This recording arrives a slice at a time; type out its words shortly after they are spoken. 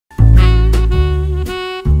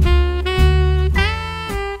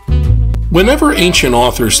Whenever ancient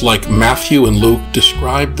authors like Matthew and Luke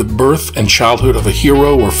described the birth and childhood of a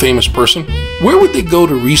hero or famous person, where would they go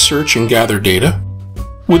to research and gather data?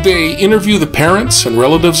 Would they interview the parents and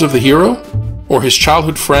relatives of the hero, or his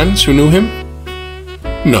childhood friends who knew him?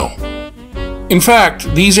 No. In fact,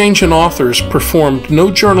 these ancient authors performed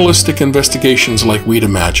no journalistic investigations like we'd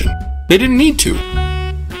imagine. They didn't need to.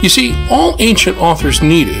 You see, all ancient authors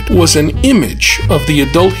needed was an image of the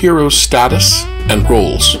adult hero's status and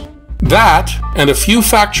roles. That, and a few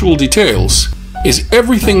factual details, is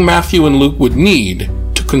everything Matthew and Luke would need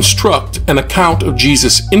to construct an account of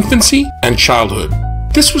Jesus' infancy and childhood.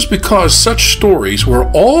 This was because such stories were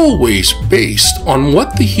always based on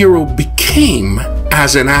what the hero became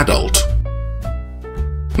as an adult.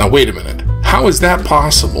 Now wait a minute, how is that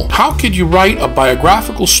possible? How could you write a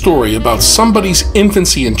biographical story about somebody's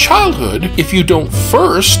infancy and childhood if you don't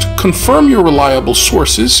first confirm your reliable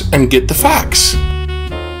sources and get the facts?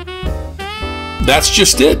 That's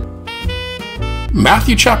just it.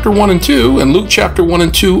 Matthew chapter 1 and 2 and Luke chapter 1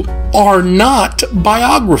 and 2 are not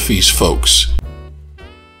biographies, folks.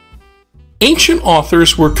 Ancient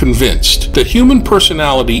authors were convinced that human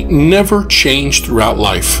personality never changed throughout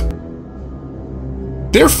life.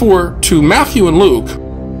 Therefore, to Matthew and Luke,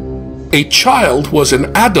 a child was an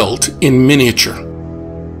adult in miniature.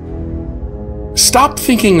 Stop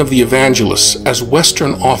thinking of the evangelists as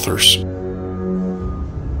Western authors,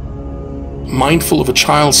 mindful of a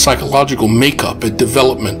child's psychological makeup and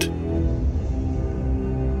development,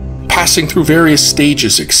 passing through various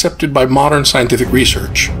stages accepted by modern scientific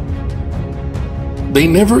research. They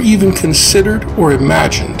never even considered or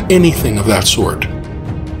imagined anything of that sort.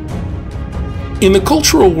 In the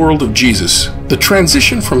cultural world of Jesus, the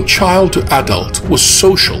transition from child to adult was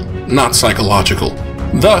social, not psychological.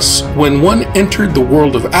 Thus, when one entered the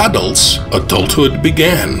world of adults, adulthood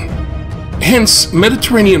began. Hence,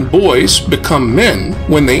 Mediterranean boys become men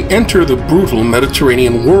when they enter the brutal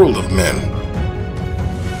Mediterranean world of men.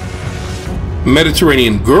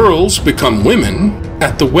 Mediterranean girls become women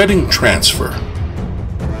at the wedding transfer,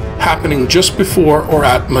 happening just before or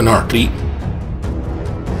at menarche.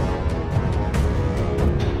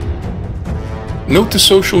 Note the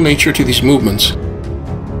social nature to these movements.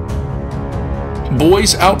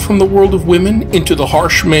 Boys out from the world of women into the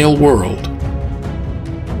harsh male world.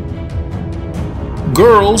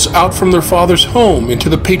 Girls out from their father's home into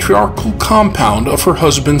the patriarchal compound of her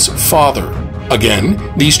husband's father.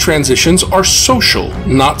 Again, these transitions are social,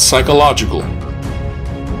 not psychological.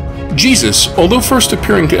 Jesus, although first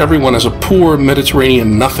appearing to everyone as a poor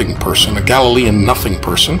Mediterranean nothing person, a Galilean nothing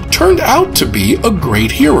person, turned out to be a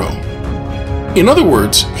great hero. In other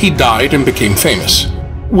words, he died and became famous.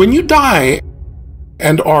 When you die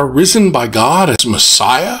and are risen by God as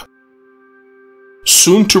Messiah,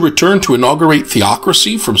 soon to return to inaugurate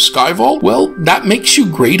theocracy from Skyvault, well, that makes you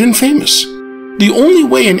great and famous. The only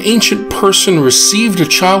way an ancient person received a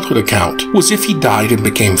childhood account was if he died and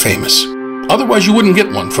became famous. Otherwise, you wouldn't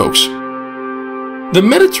get one, folks. The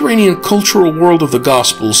Mediterranean cultural world of the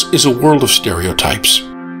Gospels is a world of stereotypes.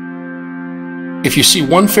 If you see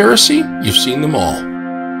one Pharisee, you've seen them all.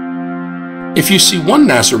 If you see one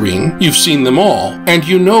Nazarene, you've seen them all, and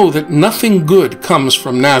you know that nothing good comes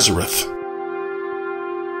from Nazareth.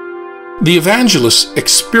 The evangelists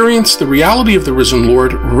experienced the reality of the risen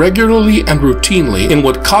Lord regularly and routinely in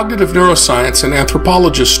what cognitive neuroscience and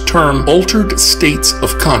anthropologists term altered states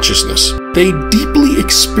of consciousness. They deeply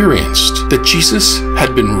experienced that Jesus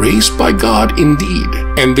had been raised by God indeed,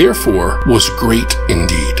 and therefore was great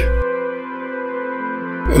indeed.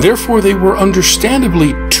 Therefore, they were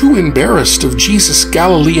understandably too embarrassed of Jesus'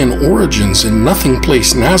 Galilean origins in nothing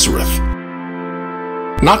place Nazareth,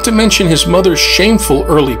 not to mention his mother's shameful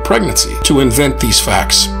early pregnancy, to invent these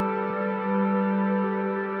facts.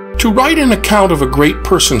 To write an account of a great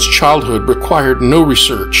person's childhood required no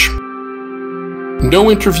research, no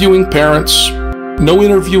interviewing parents, no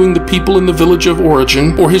interviewing the people in the village of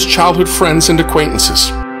origin or his childhood friends and acquaintances.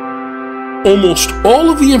 Almost all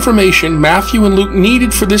of the information Matthew and Luke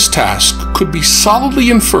needed for this task could be solidly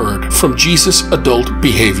inferred from Jesus' adult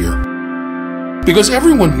behavior. Because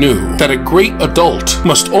everyone knew that a great adult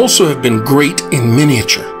must also have been great in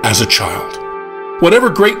miniature as a child. Whatever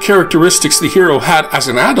great characteristics the hero had as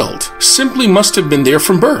an adult simply must have been there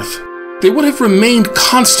from birth. They would have remained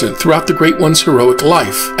constant throughout the great one's heroic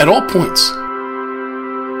life at all points.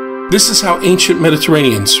 This is how ancient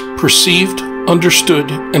Mediterraneans perceived, understood,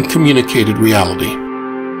 and communicated reality.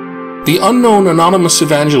 The unknown anonymous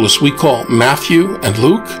evangelists we call Matthew and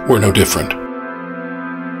Luke were no different.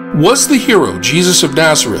 Was the hero, Jesus of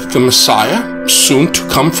Nazareth, the Messiah, soon to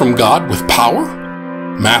come from God with power?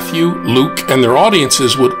 Matthew, Luke, and their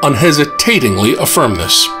audiences would unhesitatingly affirm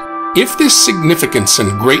this. If this significance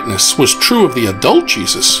and greatness was true of the adult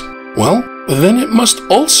Jesus, well, then it must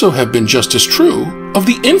also have been just as true of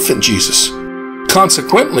the infant Jesus.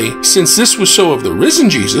 Consequently, since this was so of the risen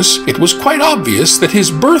Jesus, it was quite obvious that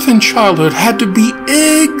his birth and childhood had to be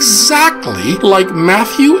exactly like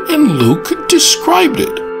Matthew and Luke described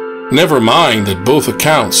it. Never mind that both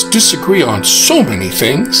accounts disagree on so many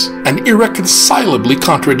things and irreconcilably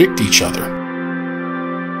contradict each other.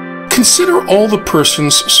 Consider all the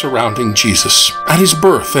persons surrounding Jesus at his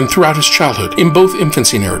birth and throughout his childhood in both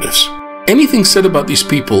infancy narratives. Anything said about these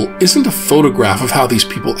people isn't a photograph of how these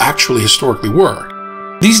people actually historically were.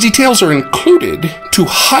 These details are included to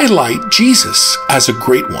highlight Jesus as a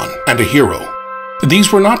great one and a hero.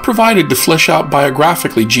 These were not provided to flesh out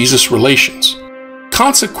biographically Jesus' relations.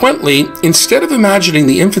 Consequently, instead of imagining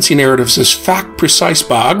the infancy narratives as fact-precise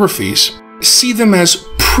biographies, see them as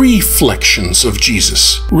preflections of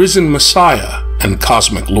Jesus, risen Messiah and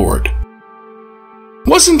cosmic Lord.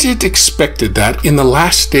 Wasn't it expected that in the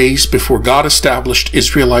last days before God established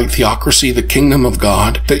Israelite theocracy, the kingdom of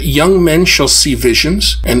God, that young men shall see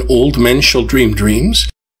visions and old men shall dream dreams,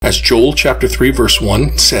 as Joel chapter 3 verse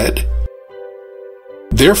 1 said?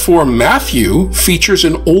 Therefore, Matthew features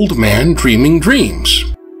an old man dreaming dreams.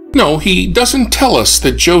 No, he doesn't tell us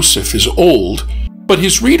that Joseph is old, but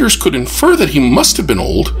his readers could infer that he must have been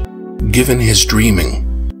old, given his dreaming.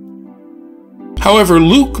 However,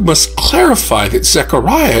 Luke must clarify that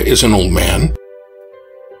Zechariah is an old man,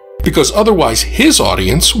 because otherwise his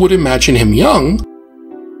audience would imagine him young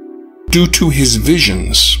due to his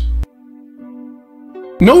visions.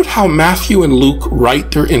 Note how Matthew and Luke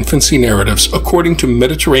write their infancy narratives according to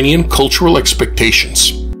Mediterranean cultural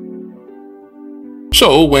expectations.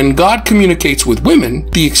 So, when God communicates with women,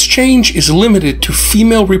 the exchange is limited to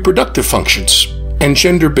female reproductive functions and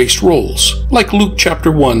gender-based roles, like Luke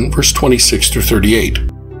chapter 1, verse 26 through 38.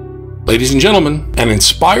 Ladies and gentlemen, an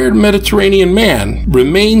inspired Mediterranean man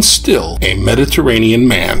remains still a Mediterranean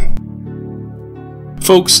man.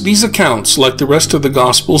 Folks, these accounts, like the rest of the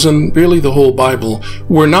Gospels and really the whole Bible,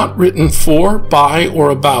 were not written for, by, or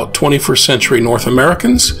about 21st century North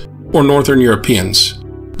Americans or Northern Europeans.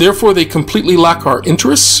 Therefore, they completely lack our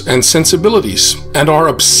interests and sensibilities and our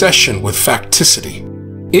obsession with facticity.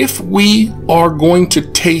 If we are going to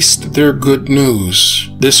taste their good news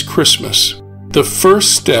this Christmas, the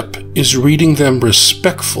first step is reading them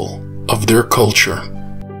respectful of their culture.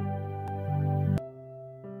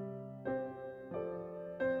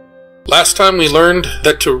 Last time we learned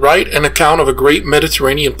that to write an account of a great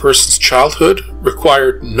Mediterranean person's childhood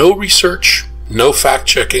required no research, no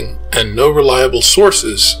fact-checking, and no reliable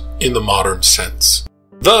sources in the modern sense.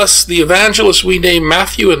 Thus, the evangelists we name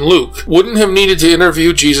Matthew and Luke wouldn't have needed to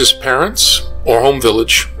interview Jesus' parents, or home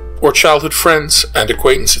village, or childhood friends and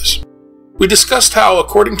acquaintances. We discussed how,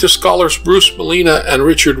 according to scholars Bruce Molina and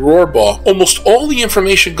Richard Rohrbaugh, almost all the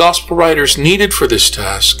information gospel writers needed for this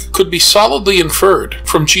task could be solidly inferred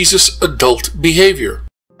from Jesus' adult behavior.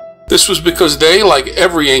 This was because they, like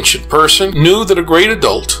every ancient person, knew that a great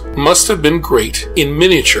adult must have been great in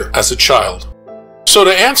miniature as a child. So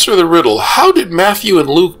to answer the riddle, how did Matthew and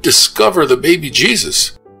Luke discover the baby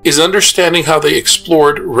Jesus, is understanding how they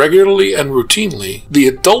explored regularly and routinely the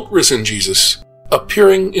adult risen Jesus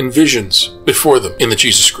appearing in visions before them in the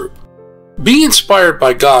Jesus group. Being inspired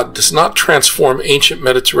by God does not transform ancient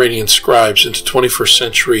Mediterranean scribes into 21st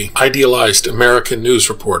century idealized American news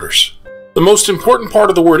reporters. The most important part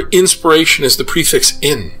of the word inspiration is the prefix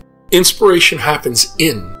in. Inspiration happens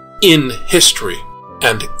in history,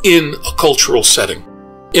 and in a cultural setting.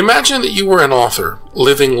 Imagine that you were an author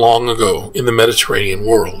living long ago in the Mediterranean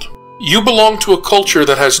world. You belong to a culture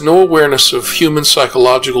that has no awareness of human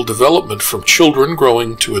psychological development from children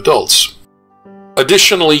growing to adults.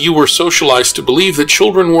 Additionally, you were socialized to believe that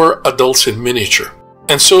children were adults in miniature.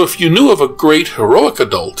 And so if you knew of a great heroic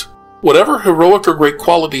adult, whatever heroic or great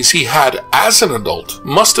qualities he had as an adult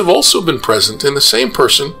must have also been present in the same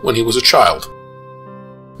person when he was a child.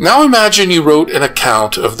 Now imagine you wrote an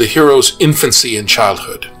account of the hero's infancy and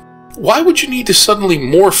childhood. Why would you need to suddenly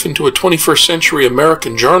morph into a 21st century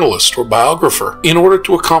American journalist or biographer in order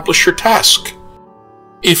to accomplish your task?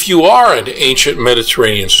 If you are an ancient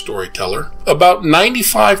Mediterranean storyteller, about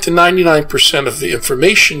 95 to 99% of the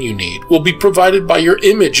information you need will be provided by your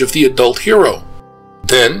image of the adult hero.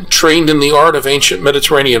 Then, trained in the art of ancient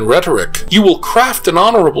Mediterranean rhetoric, you will craft an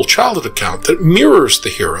honorable childhood account that mirrors the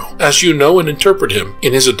hero as you know and interpret him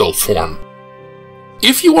in his adult form.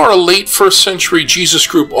 If you are a late 1st century Jesus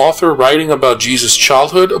group author writing about Jesus'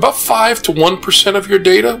 childhood, about 5 to 1% of your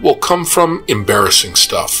data will come from embarrassing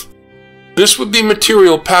stuff. This would be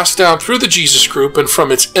material passed down through the Jesus group and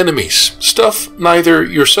from its enemies, stuff neither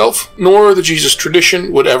yourself nor the Jesus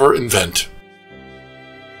tradition would ever invent.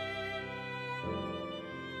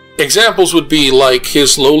 Examples would be like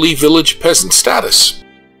his lowly village peasant status,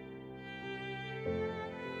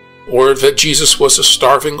 or that Jesus was a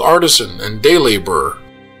starving artisan and day laborer,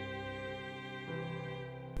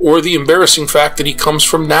 or the embarrassing fact that he comes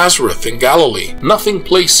from Nazareth in Galilee, nothing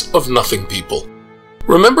place of nothing people.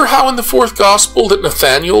 Remember how in the fourth gospel that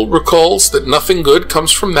Nathanael recalls that nothing good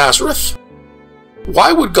comes from Nazareth?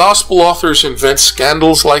 Why would gospel authors invent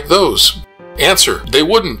scandals like those? Answer: they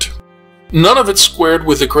wouldn't. None of it squared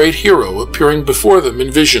with the great hero appearing before them in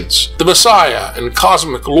visions, the Messiah and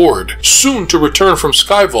cosmic Lord, soon to return from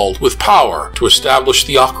Skyvault with power to establish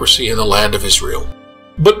theocracy in the land of Israel.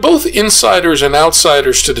 But both insiders and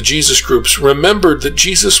outsiders to the Jesus groups remembered that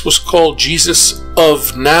Jesus was called Jesus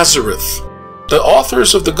of Nazareth. The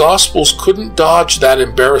authors of the Gospels couldn't dodge that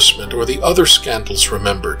embarrassment or the other scandals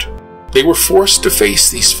remembered. They were forced to face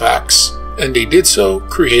these facts, and they did so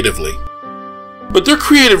creatively. But their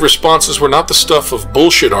creative responses were not the stuff of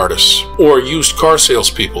bullshit artists or used car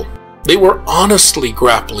salespeople. They were honestly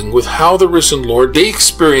grappling with how the risen Lord they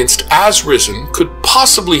experienced as risen could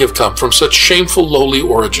possibly have come from such shameful, lowly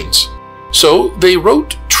origins. So they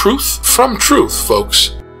wrote truth from truth,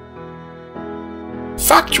 folks.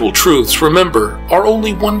 Factual truths, remember, are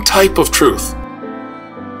only one type of truth.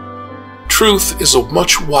 Truth is a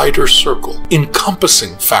much wider circle,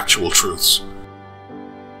 encompassing factual truths.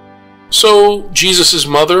 So, Jesus'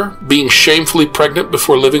 mother being shamefully pregnant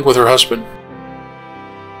before living with her husband?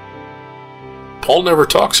 Paul never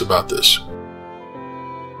talks about this.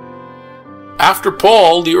 After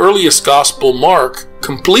Paul, the earliest gospel, Mark,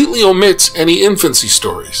 completely omits any infancy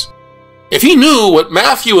stories. If he knew what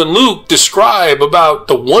Matthew and Luke describe about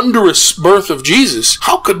the wondrous birth of Jesus,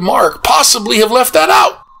 how could Mark possibly have left that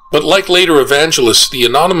out? But like later evangelists, the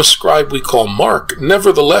anonymous scribe we call Mark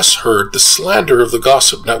nevertheless heard the slander of the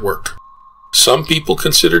gossip network. Some people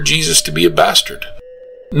consider Jesus to be a bastard.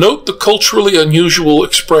 Note the culturally unusual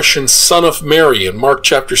expression son of Mary in Mark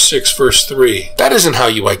chapter 6 verse 3. That isn't how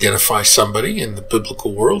you identify somebody in the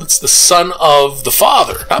biblical world. It's the son of the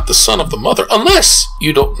father, not the son of the mother, unless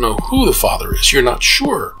you don't know who the father is. You're not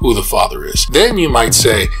sure who the father is. Then you might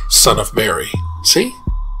say son of Mary. See?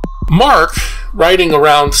 Mark, writing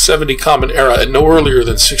around 70 Common Era and no earlier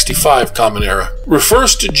than 65 Common Era,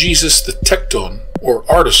 refers to Jesus the tekton, or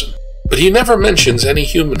artisan. But he never mentions any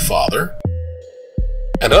human father,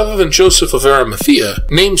 and other than Joseph of Arimathea,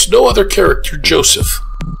 names no other character Joseph.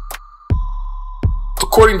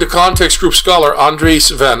 According to context group scholar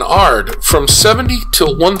Andries van Aard, from 70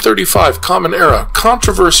 till 135 Common Era,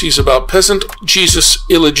 controversies about peasant Jesus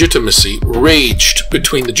illegitimacy raged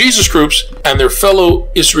between the Jesus groups and their fellow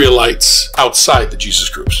Israelites outside the Jesus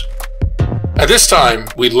groups. At this time,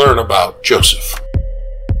 we learn about Joseph.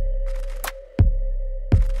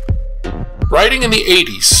 Writing in the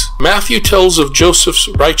 80s, Matthew tells of Joseph's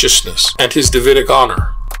righteousness and his Davidic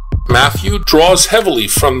honor. Matthew draws heavily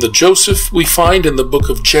from the Joseph we find in the book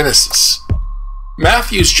of Genesis.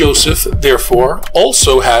 Matthew's Joseph, therefore,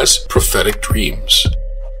 also has prophetic dreams.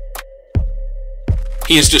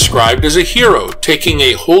 He is described as a hero taking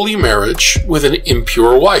a holy marriage with an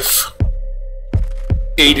impure wife.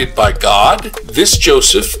 Aided by God, this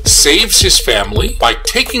Joseph saves his family by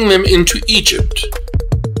taking them into Egypt.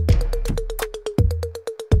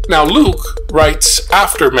 Now Luke writes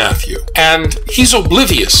after Matthew, and he's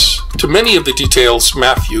oblivious to many of the details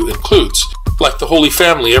Matthew includes, like the Holy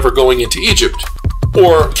Family ever going into Egypt,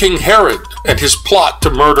 or King Herod and his plot to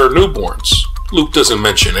murder newborns. Luke doesn't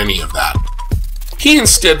mention any of that. He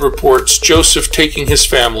instead reports Joseph taking his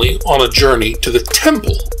family on a journey to the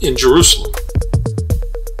temple in Jerusalem.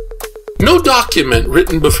 No document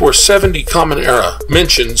written before 70 Common Era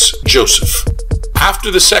mentions Joseph.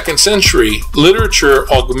 After the 2nd century, literature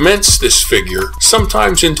augments this figure,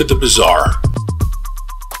 sometimes into the bizarre.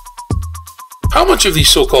 How much of these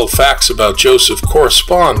so-called facts about Joseph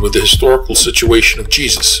correspond with the historical situation of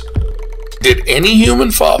Jesus? Did any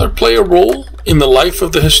human father play a role in the life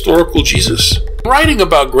of the historical Jesus? Writing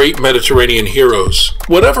about great Mediterranean heroes,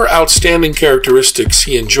 whatever outstanding characteristics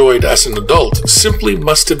he enjoyed as an adult simply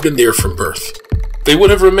must have been there from birth. They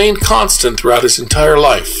would have remained constant throughout his entire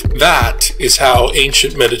life. That is how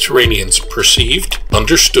ancient Mediterraneans perceived,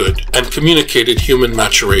 understood, and communicated human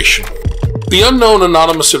maturation. The unknown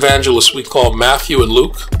anonymous evangelists we call Matthew and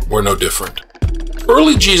Luke were no different.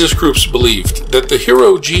 Early Jesus groups believed that the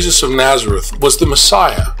hero Jesus of Nazareth was the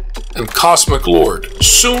Messiah, and cosmic Lord,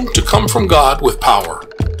 soon to come from God with power.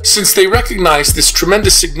 Since they recognized this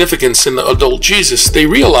tremendous significance in the adult Jesus, they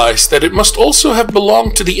realized that it must also have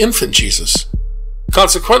belonged to the infant Jesus.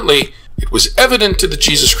 Consequently, it was evident to the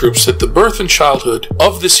Jesus groups that the birth and childhood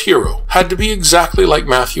of this hero had to be exactly like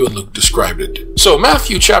Matthew and Luke described it. So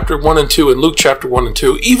Matthew chapter 1 and 2 and Luke chapter 1 and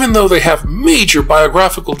 2, even though they have major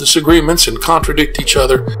biographical disagreements and contradict each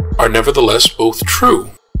other, are nevertheless both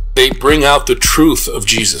true. They bring out the truth of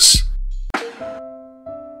Jesus.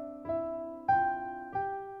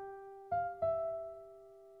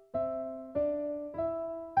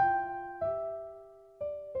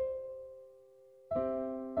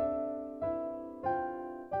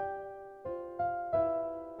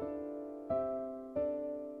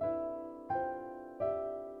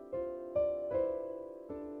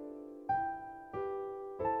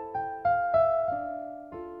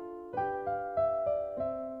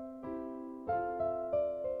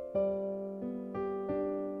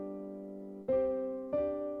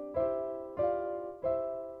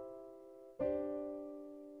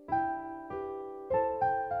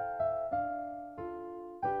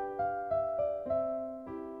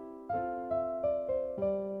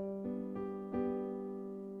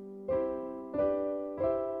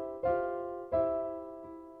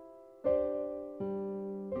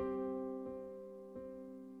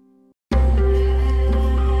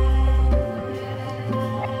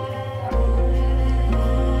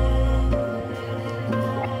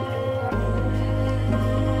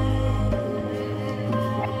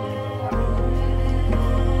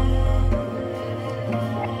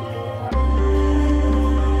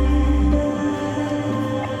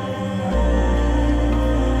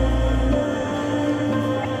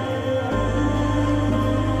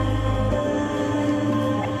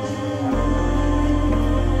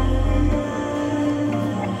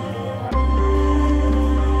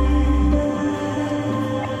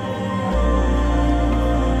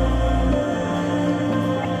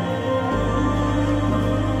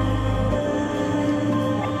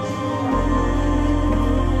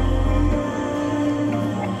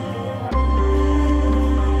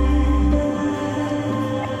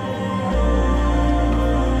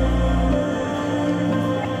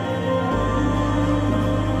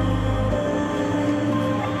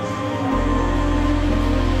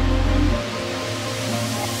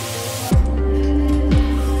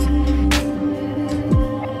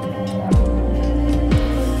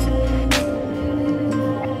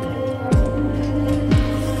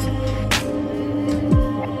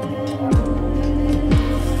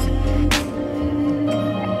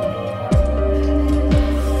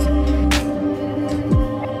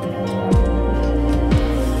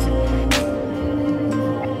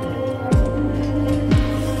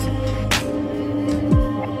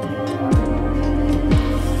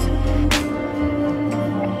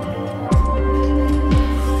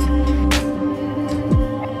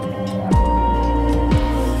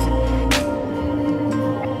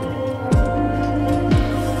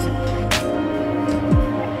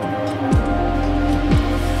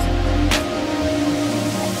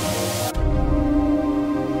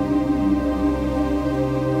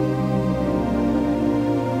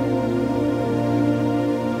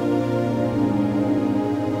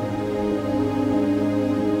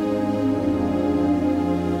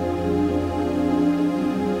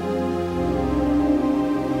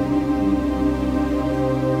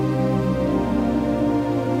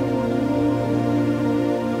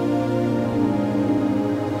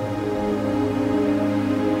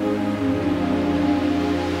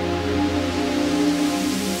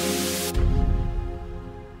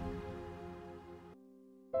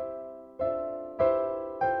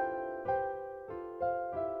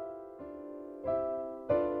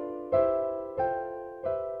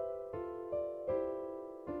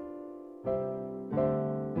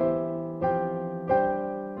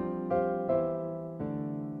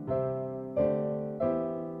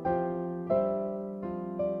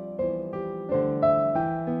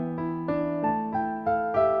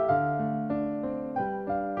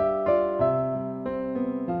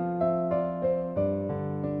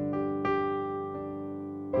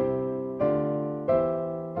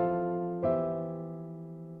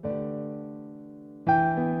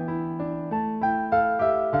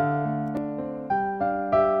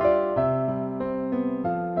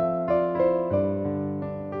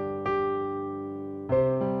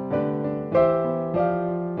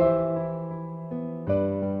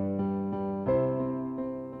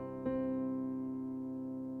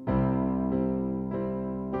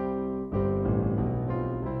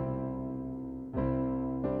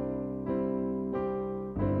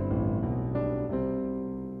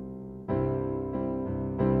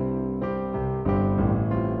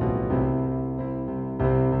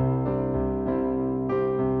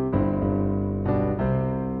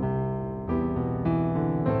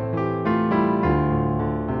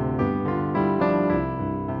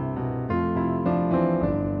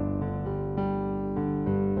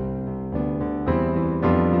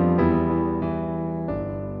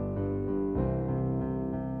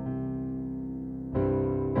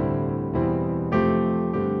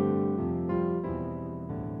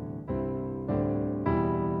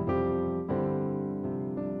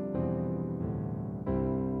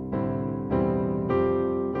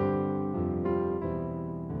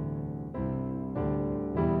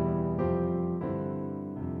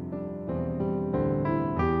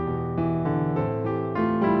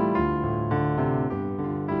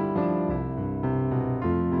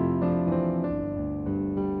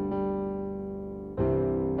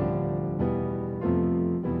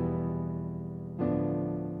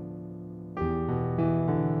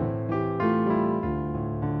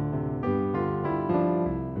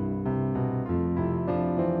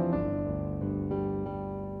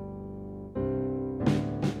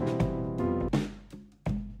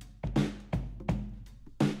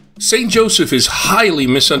 Saint Joseph is highly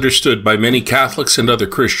misunderstood by many Catholics and other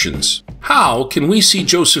Christians. How can we see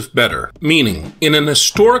Joseph better? Meaning, in an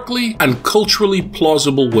historically and culturally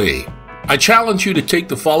plausible way. I challenge you to take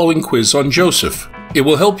the following quiz on Joseph. It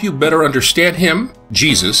will help you better understand him,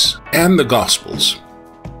 Jesus, and the Gospels.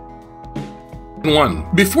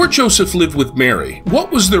 1. Before Joseph lived with Mary,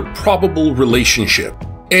 what was their probable relationship?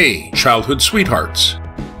 A. Childhood sweethearts.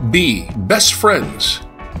 B. Best friends.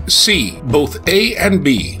 C. Both A and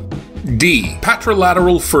B. D.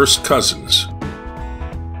 Patrilateral first cousins.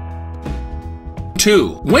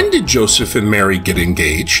 2. When did Joseph and Mary get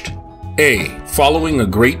engaged? A. Following a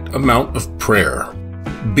great amount of prayer.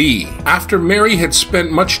 B. After Mary had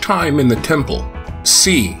spent much time in the temple.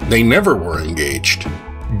 C. They never were engaged.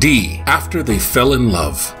 D. After they fell in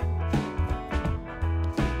love.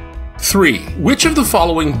 3. Which of the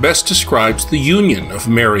following best describes the union of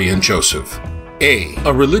Mary and Joseph? A.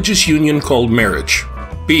 A religious union called marriage.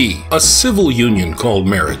 B. A civil union called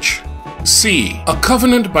marriage. C. A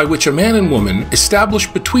covenant by which a man and woman establish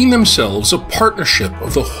between themselves a partnership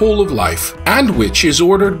of the whole of life, and which is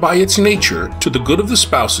ordered by its nature to the good of the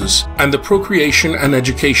spouses and the procreation and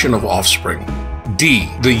education of offspring. D.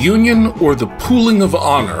 The union or the pooling of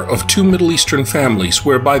honor of two Middle Eastern families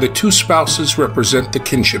whereby the two spouses represent the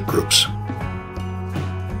kinship groups.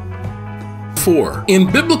 4. In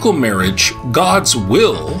biblical marriage, God's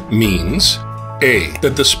will means A.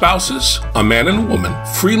 That the spouses, a man and a woman,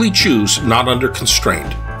 freely choose not under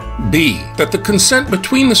constraint. B. That the consent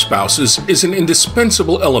between the spouses is an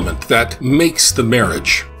indispensable element that makes the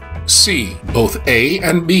marriage. C. Both A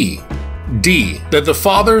and B. D. That the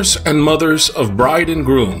fathers and mothers of bride and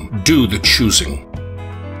groom do the choosing.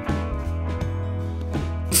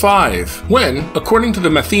 5. When, according to the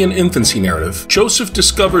Matthean infancy narrative, Joseph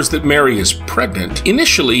discovers that Mary is pregnant,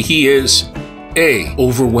 initially he is A.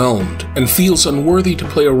 Overwhelmed and feels unworthy to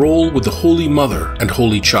play a role with the Holy Mother and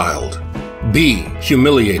Holy Child. B.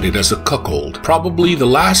 Humiliated as a cuckold, probably the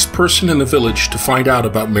last person in the village to find out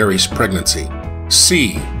about Mary's pregnancy.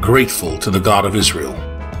 C. Grateful to the God of Israel.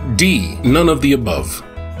 D. None of the above.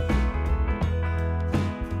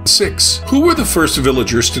 6. Who were the first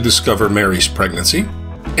villagers to discover Mary's pregnancy?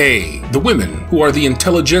 A. The women, who are the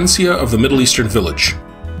intelligentsia of the Middle Eastern village.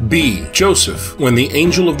 B. Joseph, when the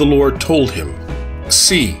angel of the Lord told him.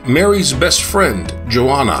 C. Mary's best friend,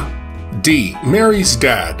 Joanna. D. Mary's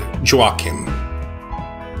dad, Joachim.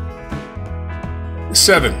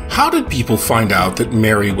 7. How did people find out that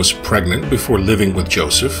Mary was pregnant before living with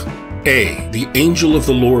Joseph? A. The angel of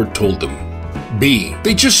the Lord told them. B.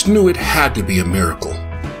 They just knew it had to be a miracle.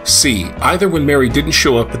 C. Either when Mary didn't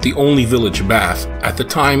show up at the only village bath at the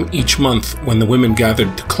time each month when the women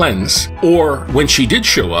gathered to cleanse, or when she did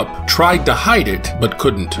show up, tried to hide it but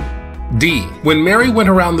couldn't. D. When Mary went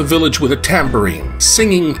around the village with a tambourine,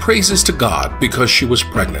 singing praises to God because she was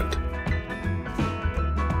pregnant.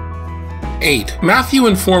 8. Matthew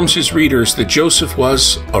informs his readers that Joseph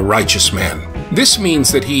was a righteous man. This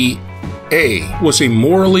means that he A. was a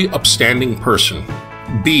morally upstanding person.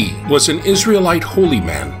 B. was an Israelite holy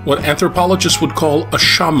man, what anthropologists would call a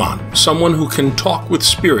shaman, someone who can talk with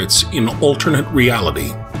spirits in alternate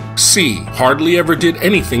reality. C. hardly ever did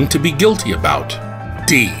anything to be guilty about.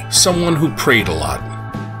 D. someone who prayed a lot.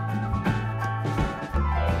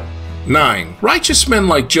 9. Righteous men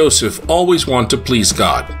like Joseph always want to please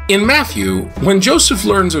God. In Matthew, when Joseph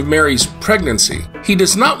learns of Mary's pregnancy, he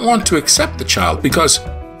does not want to accept the child because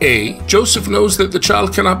A. Joseph knows that the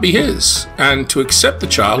child cannot be his, and to accept the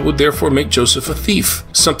child would therefore make Joseph a thief,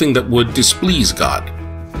 something that would displease God.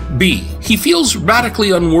 B. He feels radically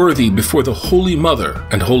unworthy before the Holy Mother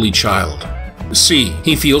and Holy Child. C.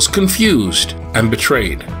 He feels confused and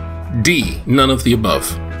betrayed. D. None of the above.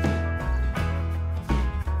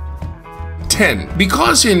 10.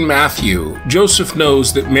 Because in Matthew, Joseph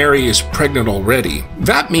knows that Mary is pregnant already,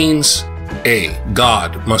 that means A.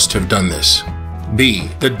 God must have done this. B.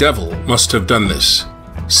 The devil must have done this.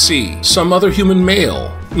 C. Some other human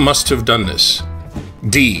male must have done this.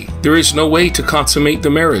 D. There is no way to consummate the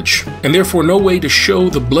marriage, and therefore no way to show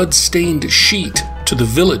the blood-stained sheet to the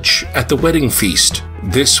village at the wedding feast.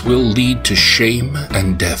 This will lead to shame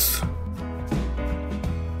and death.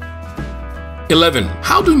 11.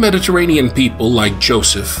 How do Mediterranean people like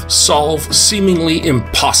Joseph solve seemingly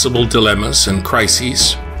impossible dilemmas and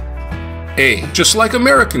crises? A. Just like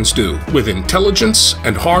Americans do, with intelligence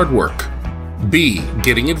and hard work. B.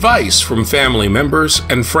 Getting advice from family members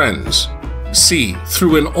and friends. C.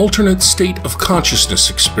 Through an alternate state of consciousness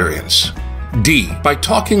experience. D. By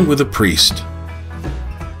talking with a priest.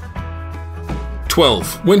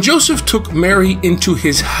 12. When Joseph took Mary into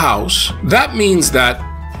his house, that means that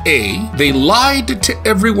A. They lied to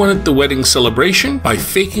everyone at the wedding celebration by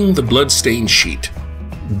faking the blood-stained sheet.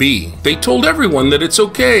 B. They told everyone that it's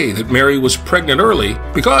okay that Mary was pregnant early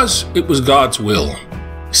because it was God's will.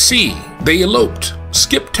 C. They eloped,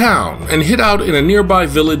 skipped town, and hid out in a nearby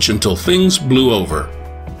village until things blew over.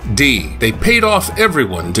 D. They paid off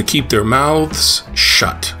everyone to keep their mouths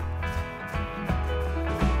shut.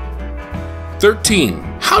 13.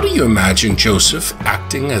 How do you imagine Joseph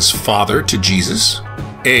acting as father to Jesus?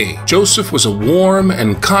 A. Joseph was a warm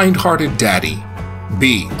and kind-hearted daddy.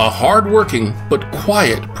 B. A hard-working but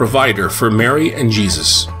quiet provider for Mary and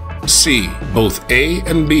Jesus. C. Both A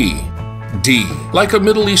and B. D. Like a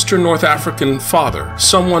Middle Eastern North African father,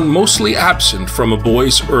 someone mostly absent from a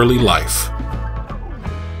boy's early life.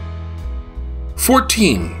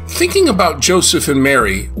 14. Thinking about Joseph and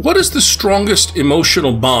Mary, what is the strongest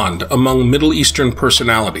emotional bond among Middle Eastern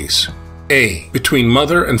personalities? A. Between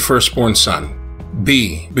mother and firstborn son.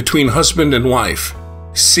 B. Between husband and wife.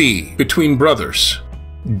 C. Between brothers.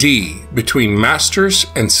 D. Between masters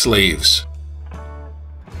and slaves.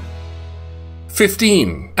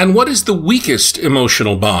 15. And what is the weakest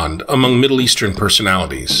emotional bond among Middle Eastern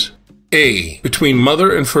personalities? A. Between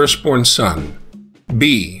mother and firstborn son.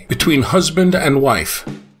 B. Between husband and wife.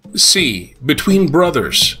 C. Between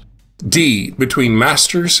brothers. D. Between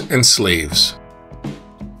masters and slaves.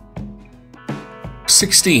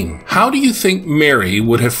 16. How do you think Mary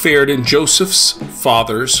would have fared in Joseph's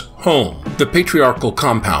father's home, the patriarchal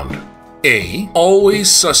compound? A. Always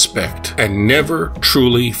suspect and never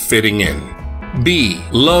truly fitting in. B.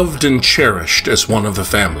 Loved and cherished as one of the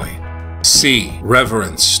family. C.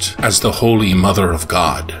 Reverenced as the Holy Mother of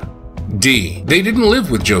God. D. They didn't live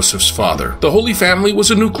with Joseph's father. The Holy Family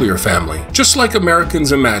was a nuclear family, just like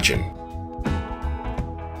Americans imagine.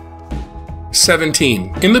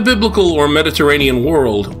 17. In the biblical or Mediterranean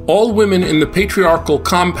world, all women in the patriarchal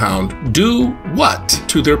compound do what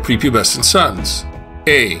to their prepubescent sons?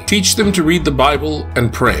 A. Teach them to read the Bible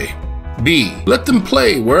and pray. B. Let them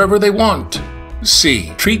play wherever they want.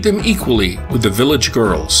 C. Treat them equally with the village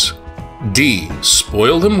girls. D.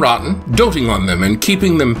 Spoil them rotten, doting on them and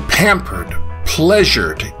keeping them pampered,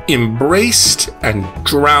 pleasured, embraced, and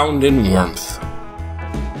drowned in warmth.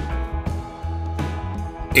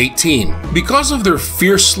 18. Because of their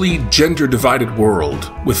fiercely gender-divided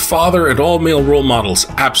world, with father and all-male role models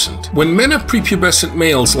absent, when men of prepubescent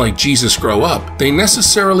males like Jesus grow up, they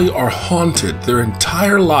necessarily are haunted their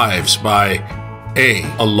entire lives by A.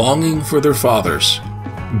 A longing for their fathers.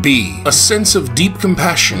 B. A sense of deep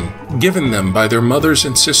compassion given them by their mothers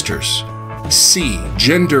and sisters. C.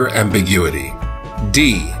 Gender ambiguity.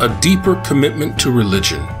 D. A deeper commitment to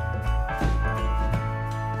religion.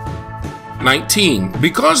 19.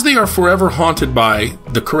 Because they are forever haunted by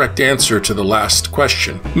the correct answer to the last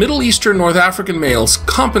question, Middle Eastern North African males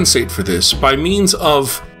compensate for this by means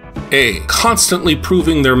of A. Constantly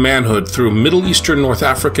proving their manhood through Middle Eastern North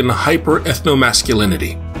African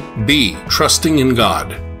hyper-ethnomasculinity. B. Trusting in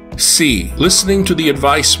God. C. Listening to the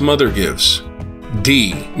advice mother gives.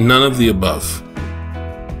 D. None of the above.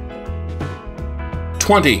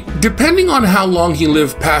 20. Depending on how long he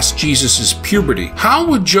lived past Jesus' puberty, how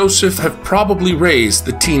would Joseph have probably raised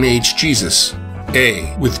the teenage Jesus?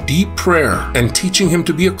 A. With deep prayer and teaching him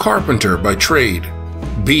to be a carpenter by trade.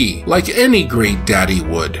 B. Like any great daddy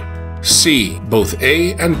would. C. Both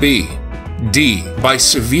A and B. D. By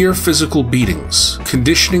severe physical beatings,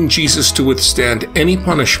 conditioning Jesus to withstand any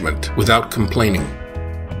punishment without complaining.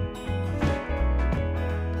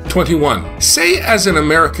 21. Say as an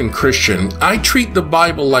American Christian, I treat the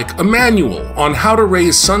Bible like a manual on how to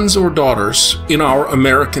raise sons or daughters in our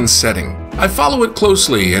American setting. I follow it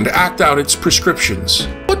closely and act out its prescriptions.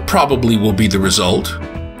 What probably will be the result?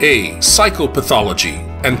 A. Psychopathology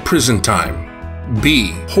and prison time.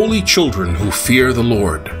 B. Holy children who fear the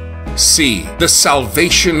Lord. C. The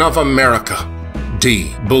salvation of America.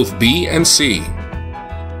 D. Both B and C.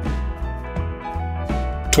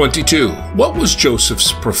 22. What was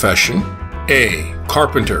Joseph's profession? A.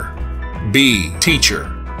 Carpenter. B. Teacher.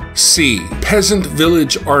 C. Peasant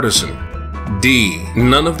village artisan. D.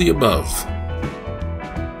 None of the above.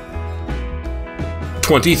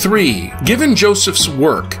 23. Given Joseph's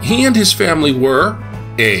work, he and his family were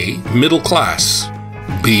A. Middle class.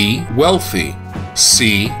 B. Wealthy.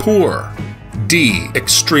 C. Poor. D.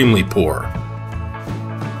 Extremely poor.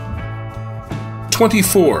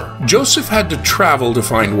 24. Joseph had to travel to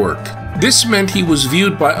find work. This meant he was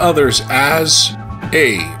viewed by others as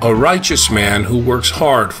A. A righteous man who works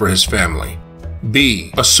hard for his family.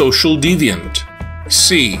 B. A social deviant.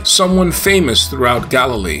 C. Someone famous throughout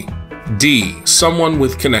Galilee. D. Someone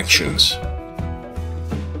with connections.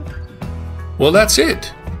 Well, that's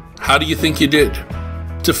it. How do you think you did?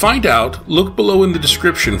 To find out, look below in the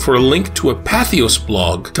description for a link to a Patheos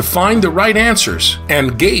blog to find the right answers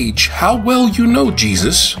and gauge how well you know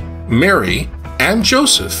Jesus, Mary, and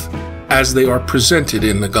Joseph as they are presented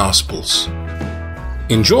in the Gospels.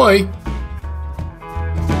 Enjoy!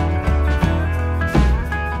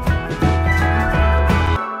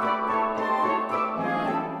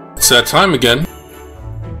 It's that time again.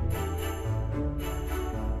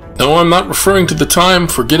 No, I'm not referring to the time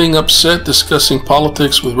for getting upset discussing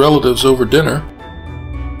politics with relatives over dinner.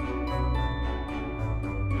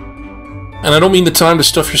 And I don't mean the time to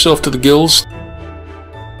stuff yourself to the gills,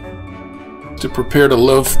 to prepare to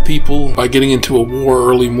love people by getting into a war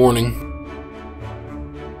early morning.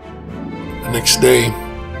 The next day,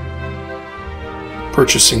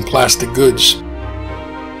 purchasing plastic goods.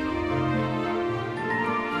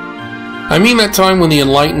 I mean that time when the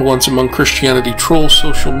enlightened ones among Christianity troll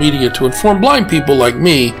social media to inform blind people like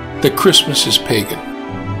me that Christmas is pagan.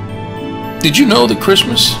 Did you know that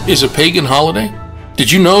Christmas is a pagan holiday? Did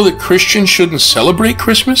you know that Christians shouldn't celebrate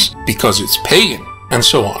Christmas because it's pagan? And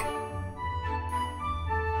so on.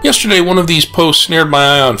 Yesterday, one of these posts snared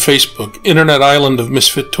my eye on Facebook, Internet Island of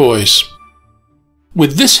Misfit Toys,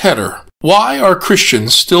 with this header: why are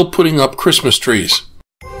Christians still putting up Christmas trees?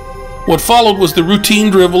 What followed was the routine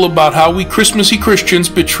drivel about how we Christmassy Christians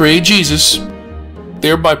betray Jesus,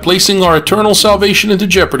 thereby placing our eternal salvation into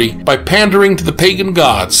jeopardy by pandering to the pagan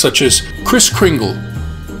gods such as Kris Kringle,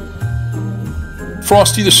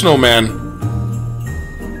 Frosty the Snowman,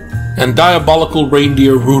 and diabolical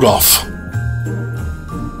reindeer Rudolph.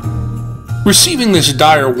 Receiving this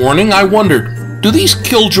dire warning, I wondered, do these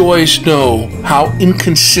killjoys know how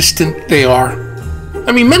inconsistent they are?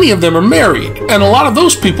 I mean, many of them are married, and a lot of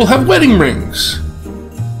those people have wedding rings.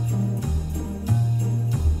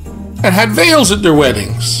 And had veils at their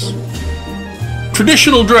weddings.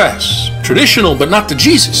 Traditional dress. Traditional, but not to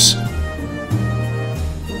Jesus.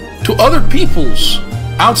 To other peoples,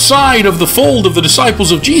 outside of the fold of the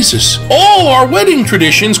disciples of Jesus, all our wedding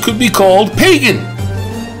traditions could be called pagan.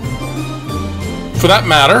 For that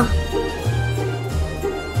matter,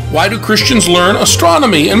 why do Christians learn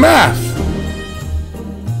astronomy and math?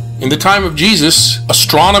 In the time of Jesus,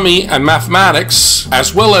 astronomy and mathematics,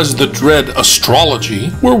 as well as the dread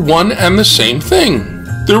astrology, were one and the same thing.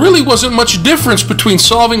 There really wasn't much difference between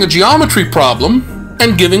solving a geometry problem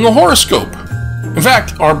and giving a horoscope. In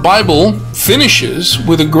fact, our Bible finishes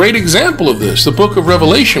with a great example of this, the book of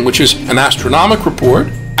Revelation, which is an astronomic report,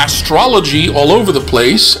 astrology all over the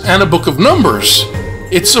place, and a book of numbers.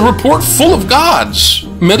 It's a report full of gods,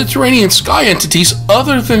 Mediterranean sky entities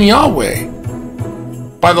other than Yahweh.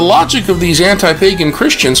 By the logic of these anti-pagan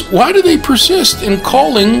Christians, why do they persist in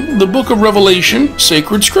calling the book of Revelation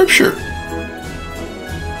sacred scripture?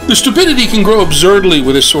 The stupidity can grow absurdly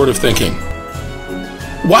with this sort of thinking.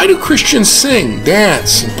 Why do Christians sing,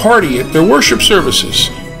 dance, and party at their worship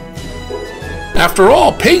services? After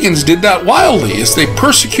all, pagans did that wildly as they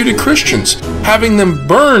persecuted Christians, having them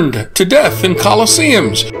burned to death in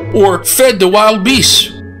colosseums or fed to wild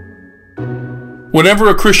beasts. Whenever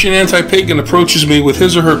a Christian anti-pagan approaches me with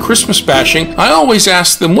his or her Christmas bashing, I always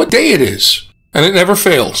ask them what day it is, and it never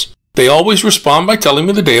fails. They always respond by telling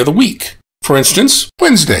me the day of the week. For instance,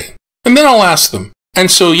 Wednesday. And then I'll ask them,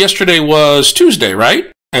 and so yesterday was Tuesday,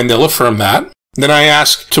 right? And they'll affirm that. Then I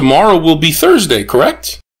ask, tomorrow will be Thursday,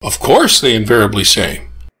 correct? Of course, they invariably say.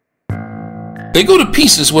 They go to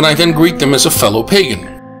pieces when I then greet them as a fellow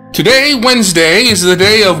pagan. Today, Wednesday, is the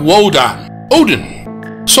day of Wodan, Odin.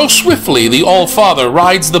 So swiftly the All-Father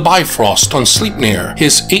rides the Bifrost on Sleipnir,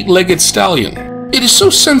 his eight-legged stallion. It is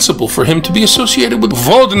so sensible for him to be associated with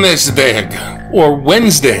Vodnesdag, or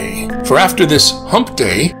Wednesday, for after this hump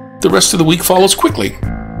day, the rest of the week follows quickly.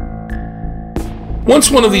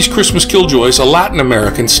 Once one of these Christmas killjoys, a Latin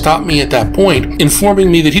American, stopped me at that point,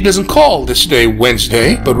 informing me that he doesn't call this day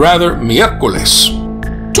Wednesday, but rather Miércoles.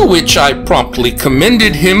 To which I promptly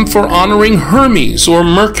commended him for honoring Hermes, or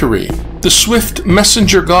Mercury, the swift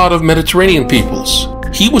messenger god of Mediterranean peoples.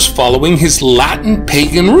 He was following his Latin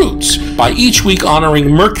pagan roots by each week honoring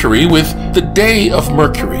Mercury with the Day of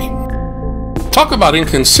Mercury. Talk about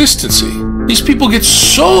inconsistency. These people get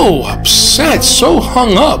so upset, so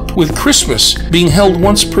hung up with Christmas being held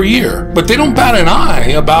once per year, but they don't bat an eye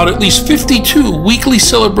about at least 52 weekly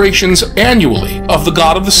celebrations annually of the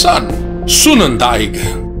god of the sun, Sunandaig,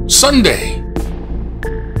 Sunday,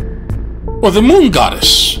 or the moon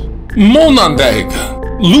goddess, Monandag,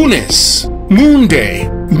 Lunes, Moon Day,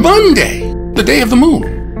 Monday, the day of the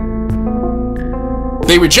moon.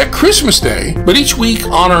 They reject Christmas Day, but each week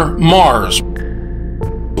honor Mars,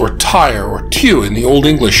 or Tyre, or Tiw in the Old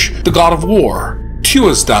English, the god of war,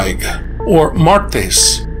 Tuesdag, or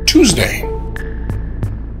Martes, Tuesday.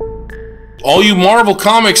 All you Marvel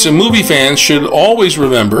comics and movie fans should always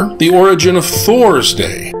remember the origin of Thor's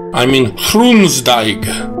Day. I mean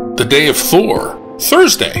Hrunsdag, the day of Thor,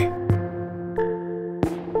 Thursday.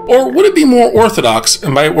 Or would it be more orthodox,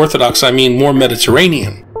 and by orthodox I mean more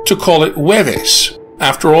Mediterranean, to call it Jueves,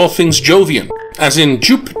 after all things Jovian, as in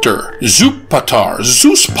Jupiter, Zupatar,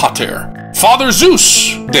 Zeus Pater, Father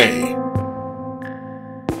Zeus Day.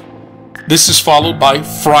 This is followed by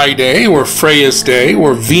Friday, or Freya's Day,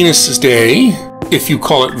 or Venus's Day, if you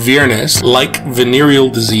call it Viernes, like venereal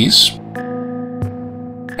disease.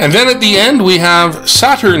 And then at the end we have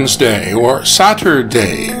Saturn's Day, or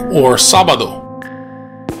Saturday, or Sabado.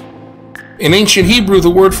 In ancient Hebrew, the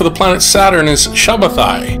word for the planet Saturn is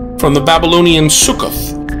Shabbathai, from the Babylonian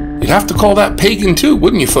Sukkoth. You'd have to call that pagan too,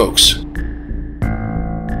 wouldn't you folks?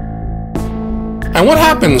 And what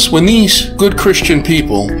happens when these good Christian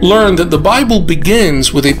people learn that the Bible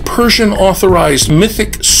begins with a Persian-authorized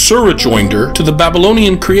mythic surrejoinder to the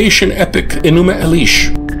Babylonian creation epic Enuma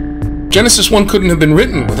Elish? Genesis 1 couldn't have been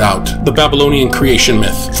written without the Babylonian creation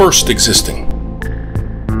myth first existing.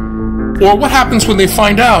 Or what happens when they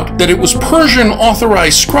find out that it was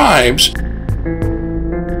Persian-authorized scribes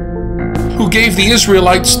who gave the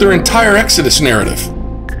Israelites their entire Exodus narrative?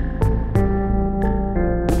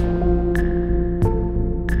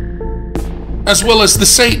 As well as the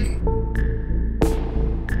Satan,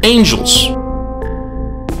 angels,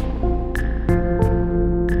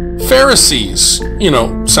 Pharisees,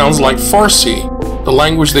 sounds like Farsi, the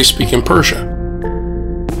language they speak in Persia.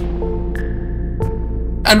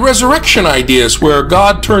 And resurrection ideas where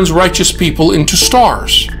God turns righteous people into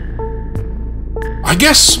stars. I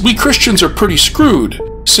guess we Christians are pretty screwed,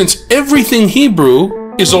 since everything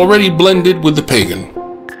Hebrew is already blended with the pagan.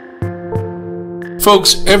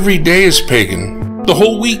 Folks, every day is pagan. The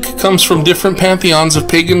whole week comes from different pantheons of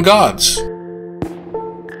pagan gods.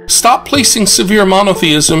 Stop placing severe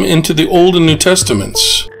monotheism into the Old and New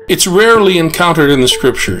Testaments. It's rarely encountered in the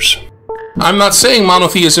scriptures. I'm not saying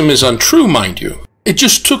monotheism is untrue, mind you. It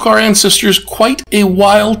just took our ancestors quite a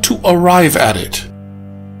while to arrive at it.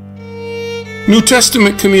 New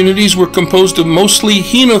Testament communities were composed of mostly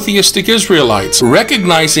henotheistic Israelites,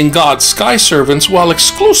 recognizing God's sky servants while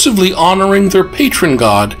exclusively honoring their patron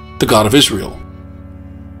god, the God of Israel.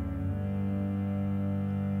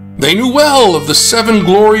 They knew well of the 7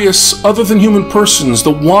 glorious other-than-human persons,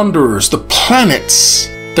 the wanderers, the planets,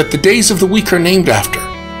 that the days of the week are named after.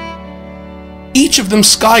 Each of them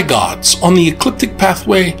sky gods on the ecliptic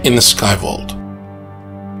pathway in the sky vault.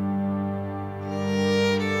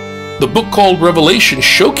 The book called Revelation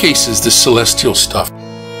showcases this celestial stuff.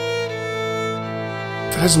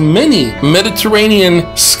 It has many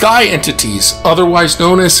Mediterranean sky entities, otherwise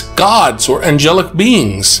known as gods or angelic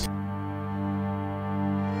beings.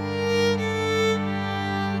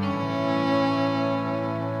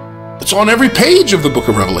 It's on every page of the book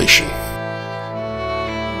of Revelation.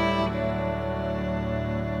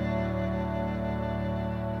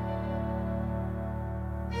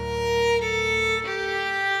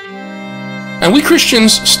 And we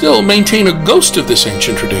Christians still maintain a ghost of this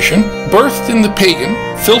ancient tradition, birthed in the pagan,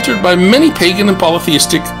 filtered by many pagan and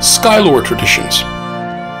polytheistic skylore traditions.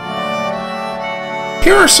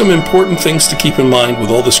 Here are some important things to keep in mind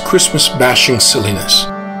with all this Christmas-bashing silliness.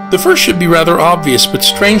 The first should be rather obvious, but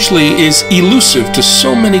strangely is elusive to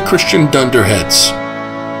so many Christian dunderheads.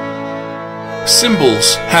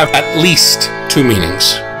 Symbols have at least 2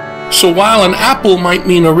 meanings. So while an apple might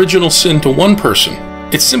mean original sin to one person,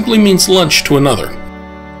 it simply means lunch to another.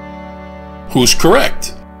 Who's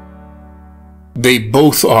correct? They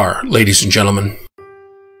both are, ladies and gentlemen.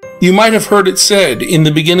 You might have heard it said, in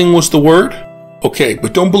the beginning was the Word. Okay,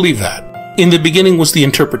 but don't believe that. In the beginning was the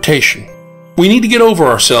interpretation. We need to get over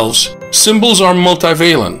ourselves. Symbols are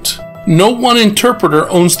multivalent. No one interpreter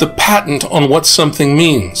owns the patent on what something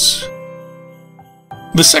means.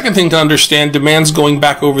 The second thing to understand demands going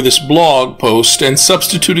back over this blog post and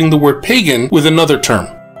substituting the word pagan with another term.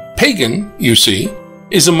 Pagan, you see,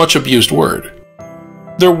 is a much abused word.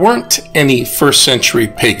 There weren't any first century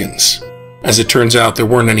pagans. As it turns out, there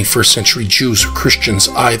weren't any first century Jews or Christians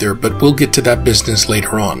either, but we'll get to that business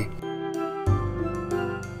later on.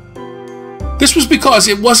 This was because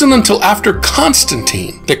it wasn't until after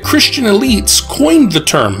Constantine that Christian elites coined the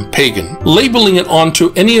term pagan, labeling it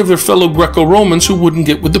onto any of their fellow Greco-Romans who wouldn't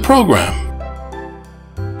get with the program.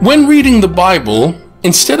 When reading the Bible,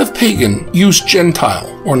 instead of pagan, use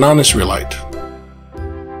Gentile or non-Israelite.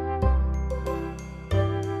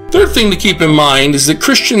 Third thing to keep in mind is that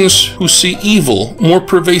Christians who see evil more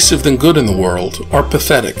pervasive than good in the world are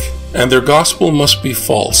pathetic. and their gospel must be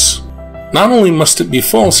false. Not only must it be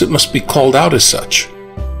false, it must be called out as such.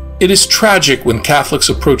 It is tragic when Catholics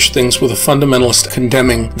approach things with a fundamentalist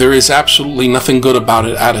condemning, there is absolutely nothing good about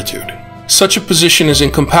it attitude. Such a position is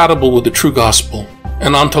incompatible with the true gospel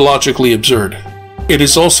and ontologically absurd. It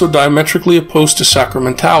is also diametrically opposed to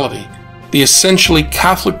sacramentality, the essentially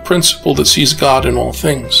Catholic principle that sees God in all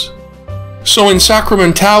things. So in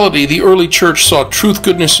sacramentality, the early church saw truth,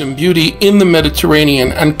 goodness, and beauty in the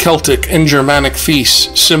Mediterranean and Celtic and Germanic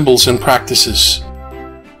feasts, symbols, and practices.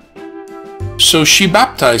 So she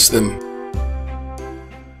baptized them,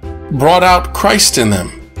 brought out Christ in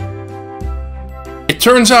them. It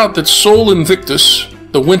turns out that Sol Invictus,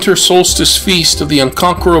 the winter solstice feast of the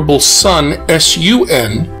unconquerable sun,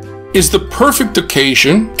 S-U-N, is the perfect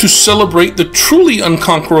occasion to celebrate the truly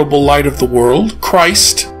unconquerable light of the world,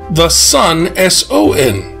 Christ, the Sun,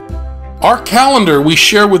 S-O-N. Our calendar we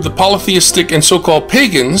share with the polytheistic and so-called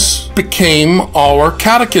pagans became our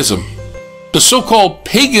catechism. The so-called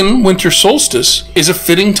pagan winter solstice is a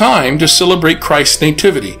fitting time to celebrate Christ's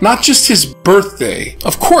nativity, not just his birthday.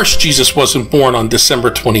 Of course, Jesus wasn't born on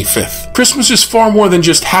December 25th. Christmas is far more than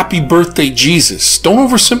just happy birthday Jesus. Don't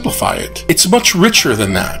oversimplify it. It's much richer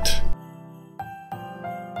than that.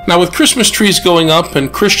 Now, with Christmas trees going up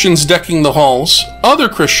and Christians decking the halls, other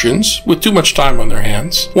Christians, with too much time on their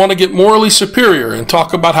hands, want to get morally superior and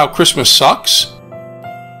talk about how Christmas sucks.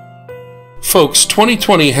 Folks,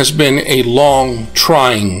 2020 has been a long,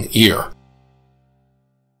 trying year.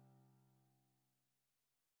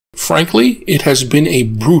 Frankly, it has been a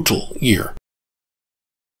brutal year.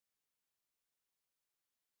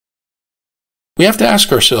 We have to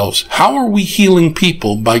ask ourselves, how are we healing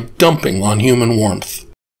people by dumping on human warmth?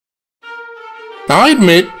 Now, I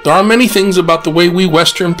admit, there are many things about the way we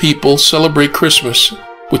Western people celebrate Christmas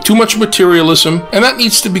with too much materialism, and that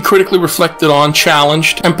needs to be critically reflected on,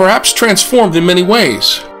 challenged, and perhaps transformed in many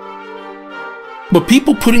ways. But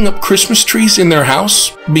people putting up Christmas trees in their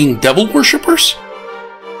house, being devil worshippers?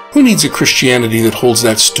 Who needs a Christianity that holds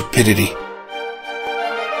that stupidity?